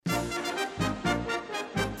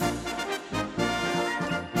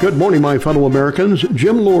Good morning, my fellow Americans.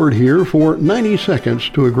 Jim Lord here for 90 Seconds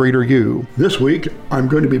to a Greater You. This week, I'm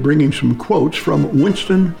going to be bringing some quotes from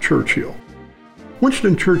Winston Churchill.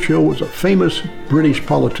 Winston Churchill was a famous British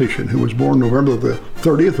politician who was born November the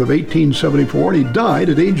 30th of 1874, and he died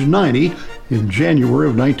at age 90 in January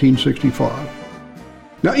of 1965.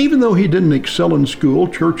 Now, even though he didn't excel in school,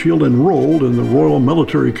 Churchill enrolled in the Royal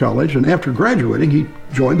Military College, and after graduating, he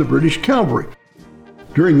joined the British Cavalry.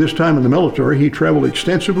 During this time in the military, he traveled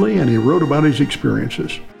extensively and he wrote about his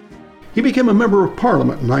experiences. He became a member of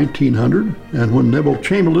Parliament in 1900, and when Neville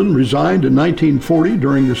Chamberlain resigned in 1940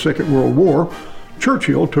 during the Second World War,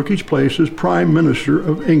 Churchill took his place as Prime Minister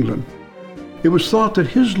of England. It was thought that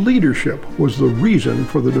his leadership was the reason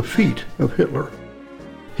for the defeat of Hitler.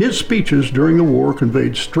 His speeches during the war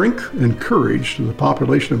conveyed strength and courage to the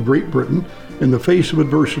population of Great Britain in the face of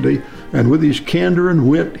adversity, and with his candor and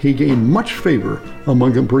wit, he gained much favor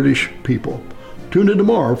among the British people. Tune in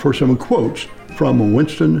tomorrow for some quotes from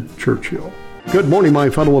Winston Churchill. Good morning,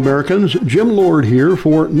 my fellow Americans. Jim Lord here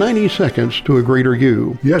for 90 Seconds to a Greater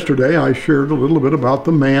You. Yesterday, I shared a little bit about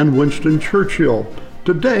the man Winston Churchill.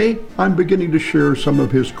 Today, I'm beginning to share some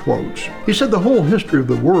of his quotes. He said the whole history of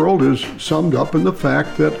the world is summed up in the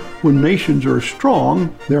fact that when nations are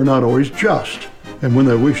strong, they're not always just. And when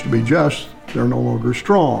they wish to be just, they're no longer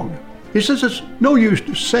strong. He says it's no use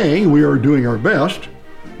saying we are doing our best.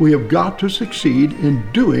 We have got to succeed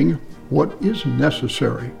in doing what is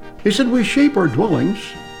necessary. He said we shape our dwellings,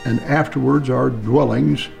 and afterwards our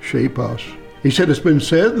dwellings shape us. He said it's been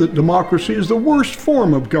said that democracy is the worst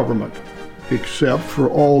form of government, except for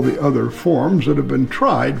all the other forms that have been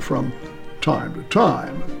tried from time to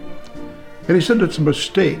time. And he said it's a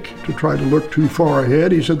mistake to try to look too far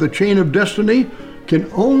ahead. He said the chain of destiny can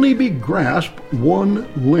only be grasped one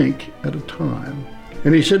link at a time.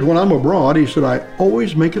 And he said when I'm abroad, he said I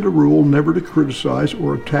always make it a rule never to criticize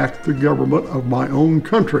or attack the government of my own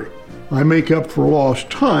country. I make up for lost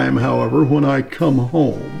time, however, when I come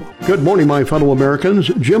home. Good morning, my fellow Americans.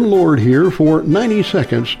 Jim Lord here for 90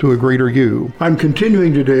 Seconds to a Greater You. I'm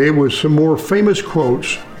continuing today with some more famous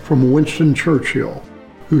quotes from Winston Churchill,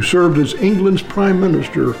 who served as England's Prime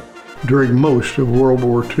Minister during most of World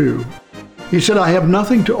War II. He said, I have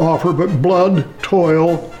nothing to offer but blood,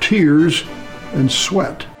 toil, tears, and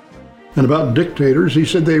sweat. And about dictators, he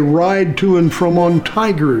said they ride to and from on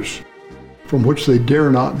tigers, from which they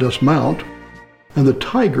dare not dismount, and the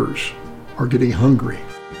tigers are getting hungry.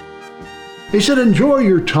 He said, enjoy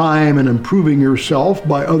your time in improving yourself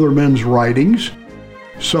by other men's writings,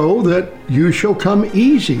 so that you shall come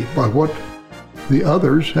easy by what the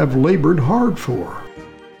others have labored hard for.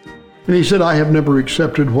 And he said, I have never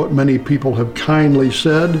accepted what many people have kindly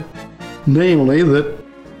said, namely that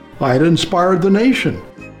I had inspired the nation.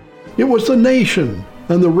 It was the nation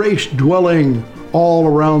and the race dwelling all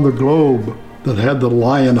around the globe that had the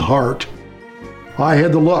lion heart. I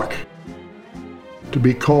had the luck to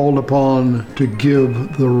be called upon to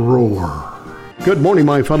give the roar. Good morning,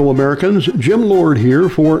 my fellow Americans. Jim Lord here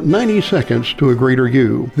for 90 Seconds to a Greater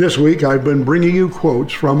You. This week I've been bringing you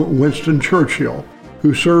quotes from Winston Churchill,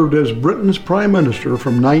 who served as Britain's Prime Minister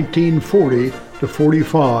from 1940 to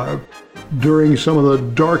 45 during some of the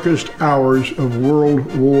darkest hours of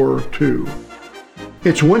World War II.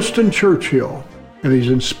 It's Winston Churchill and his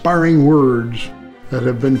inspiring words that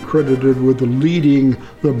have been credited with leading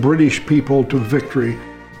the British people to victory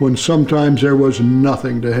when sometimes there was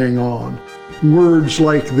nothing to hang on. Words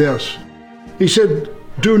like this. He said,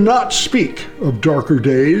 do not speak of darker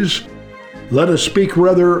days. Let us speak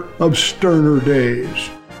rather of sterner days.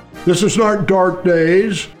 This is not dark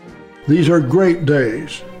days. These are great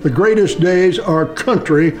days, the greatest days our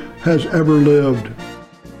country has ever lived.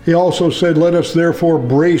 He also said, let us therefore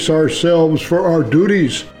brace ourselves for our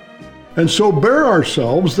duties, and so bear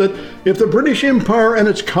ourselves that if the British Empire and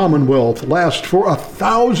its Commonwealth last for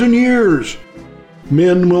 1,000 years,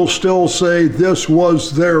 men will still say this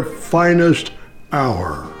was their finest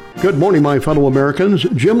hour. Good morning, my fellow Americans.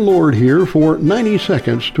 Jim Lord here for 90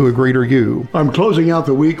 Seconds to a Greater You. I'm closing out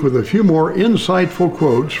the week with a few more insightful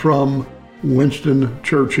quotes from Winston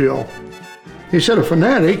Churchill. He said, a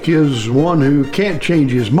fanatic is one who can't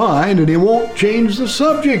change his mind and he won't change the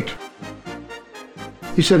subject.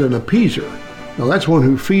 He said, an appeaser. Now that's one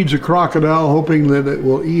who feeds a crocodile hoping that it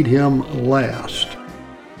will eat him last.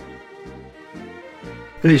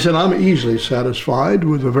 And he said, I'm easily satisfied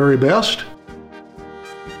with the very best.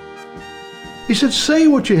 He said, say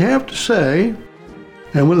what you have to say,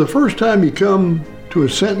 and when the first time you come to a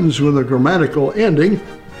sentence with a grammatical ending,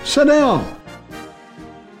 sit down.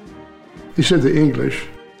 He said the English,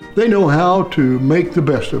 they know how to make the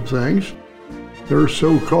best of things. Their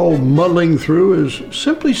so-called muddling through is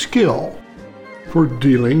simply skill for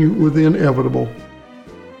dealing with the inevitable.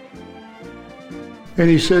 And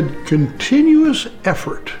he said, continuous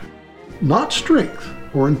effort, not strength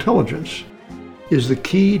or intelligence, is the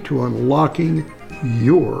key to unlocking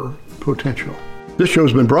your potential. This show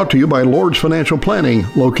has been brought to you by Lord's Financial Planning,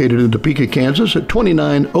 located in Topeka, Kansas at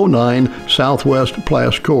 2909 Southwest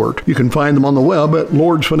Plass Court. You can find them on the web at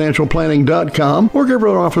lordsfinancialplanning.com or give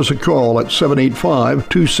our office a call at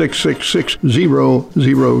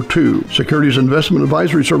 785-266-6002. Securities investment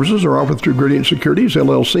advisory services are offered through Gradient Securities,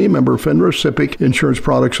 LLC, member FINRA. SIPC insurance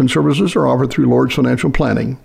products and services are offered through Lord's Financial Planning.